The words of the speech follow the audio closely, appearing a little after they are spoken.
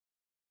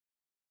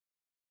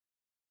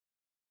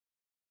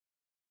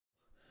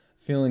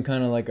Feeling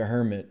kind of like a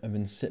hermit. I've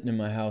been sitting in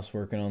my house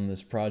working on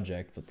this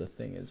project, but the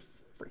thing is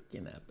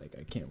freaking epic.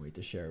 I can't wait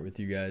to share it with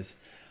you guys.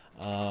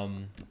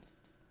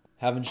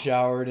 Haven't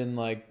showered in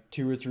like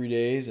 2 or 3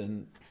 days,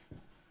 and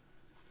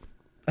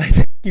I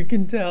think you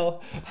can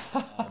tell.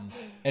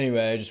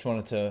 Anyway, I just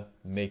wanted to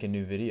make a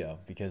new video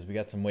because we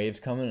got some waves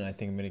coming, and I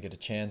think I'm gonna get a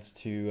chance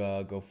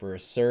to go for a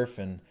surf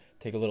and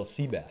take a little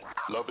sea bath.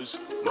 Love is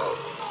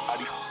love.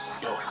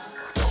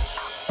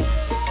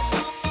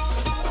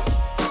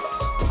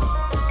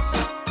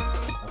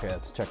 Okay,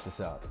 let's check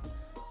this out.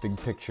 Big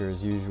picture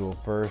as usual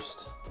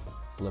first.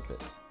 Flip it.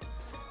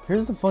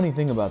 Here's the funny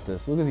thing about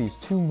this. Look at these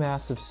two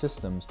massive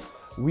systems.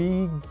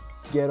 We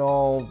get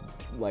all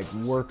like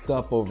worked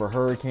up over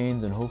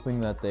hurricanes and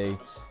hoping that they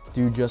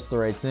do just the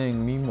right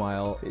thing.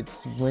 Meanwhile,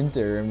 it's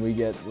winter and we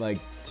get like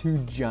two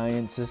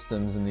giant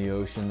systems in the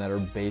ocean that are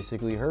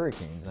basically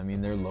hurricanes. I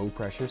mean, they're low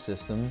pressure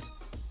systems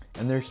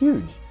and they're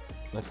huge.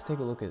 Let's take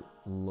a look at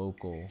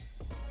local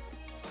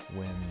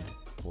wind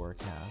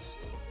forecast.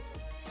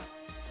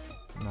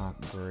 Not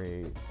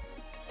great.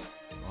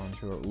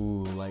 Onshore,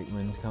 ooh, light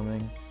winds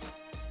coming.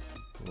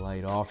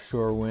 Light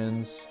offshore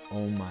winds,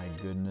 oh my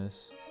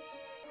goodness.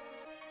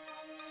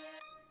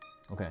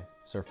 Okay,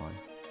 surf line.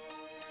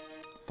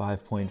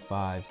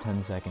 5.5,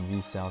 10 seconds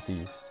east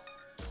southeast.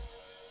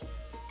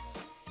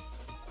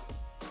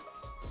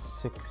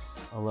 6,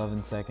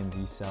 11 seconds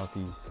east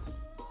southeast.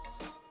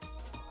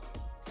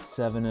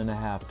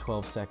 7.5,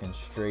 12 seconds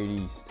straight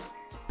east.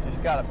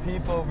 Just got a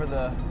peep over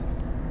the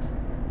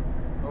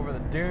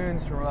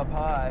dunes from up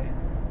high.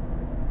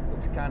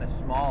 Looks kind of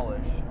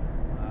smallish.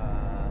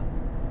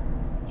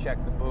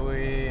 Check the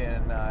buoy,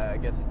 and I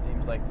guess it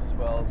seems like the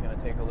swell is going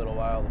to take a little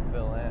while to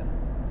fill in.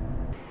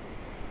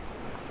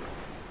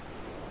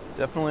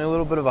 Definitely a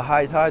little bit of a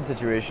high tide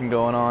situation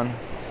going on.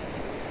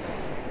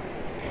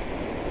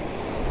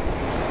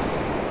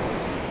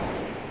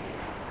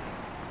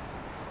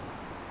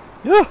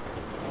 Yeah.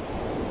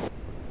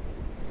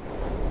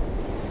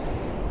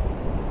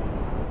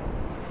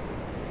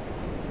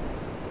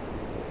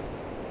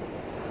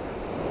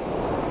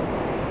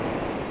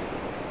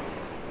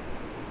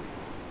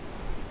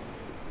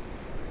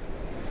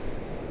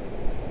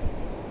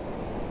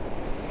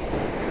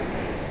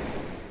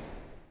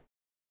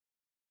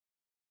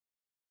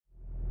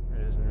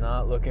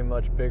 Not looking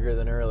much bigger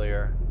than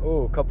earlier.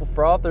 Oh, a couple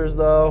frothers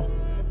though.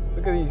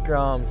 Look at these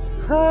groms.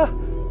 Ha!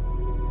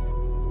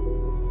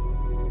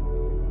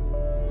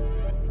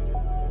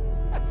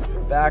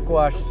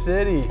 Backwash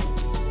City.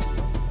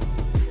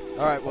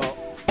 All right, well,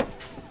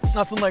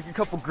 nothing like a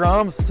couple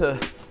groms to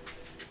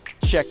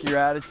check your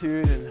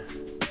attitude and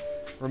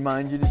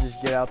remind you to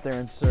just get out there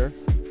and surf.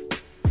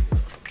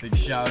 Big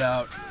shout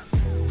out,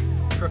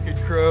 Crooked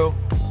Crew.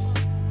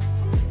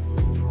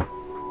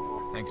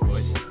 Thanks,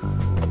 boys.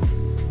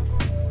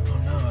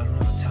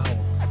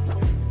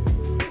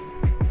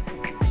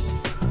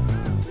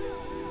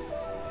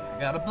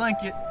 Got a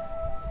blanket.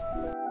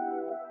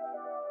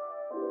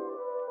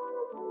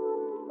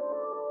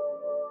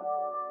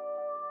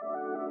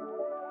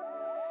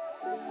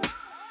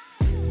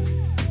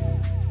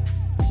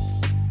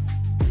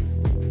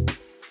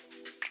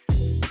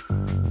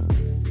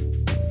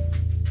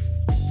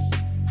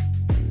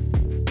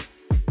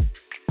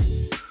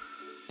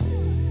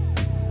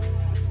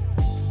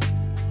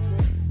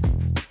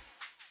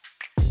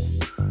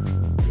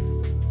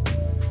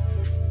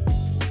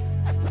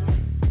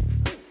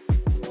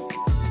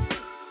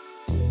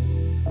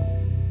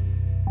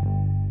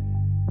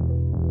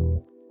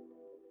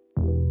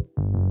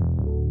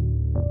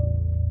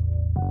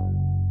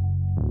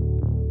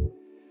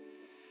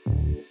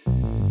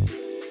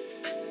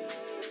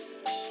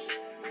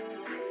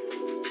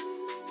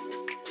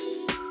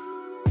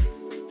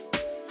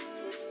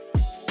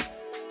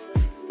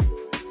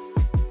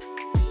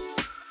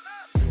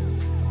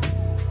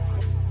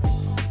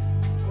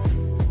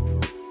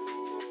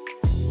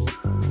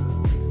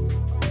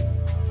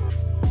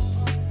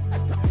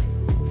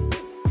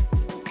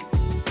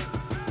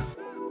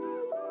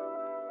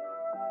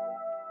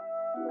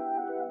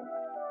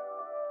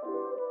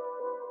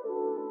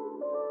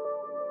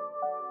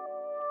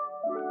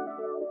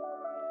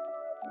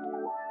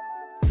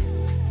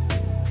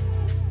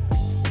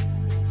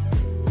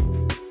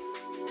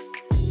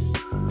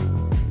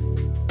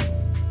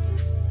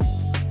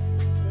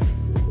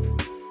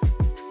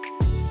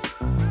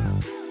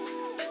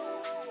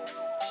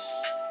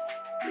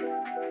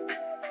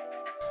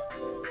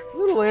 A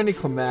little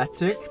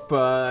anticlimactic,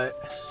 but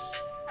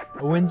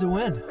a win's a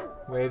win.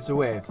 Wave's a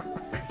wave.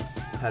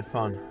 Had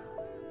fun.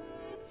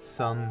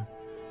 Sun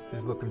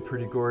is looking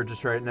pretty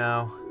gorgeous right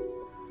now.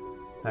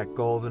 That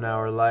golden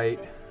hour light,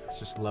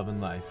 just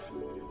loving life.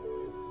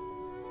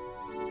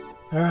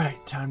 All right,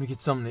 time to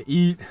get something to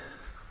eat.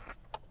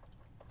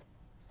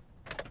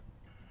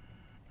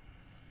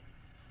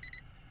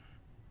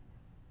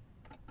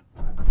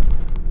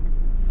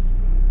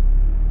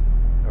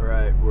 All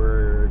right,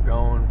 we're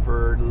going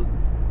for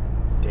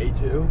day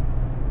 2.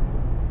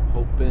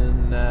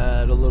 Hoping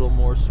that a little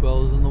more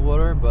swells in the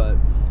water, but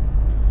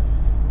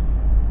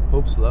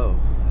hope's low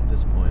at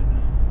this point.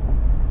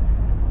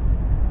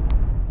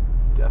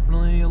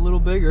 Definitely a little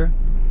bigger.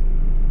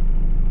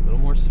 A little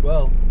more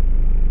swell.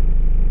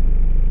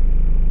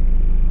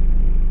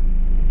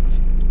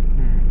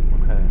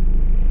 Okay.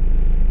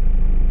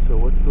 So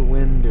what's the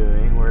wind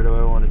doing? Where do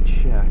I want to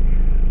check?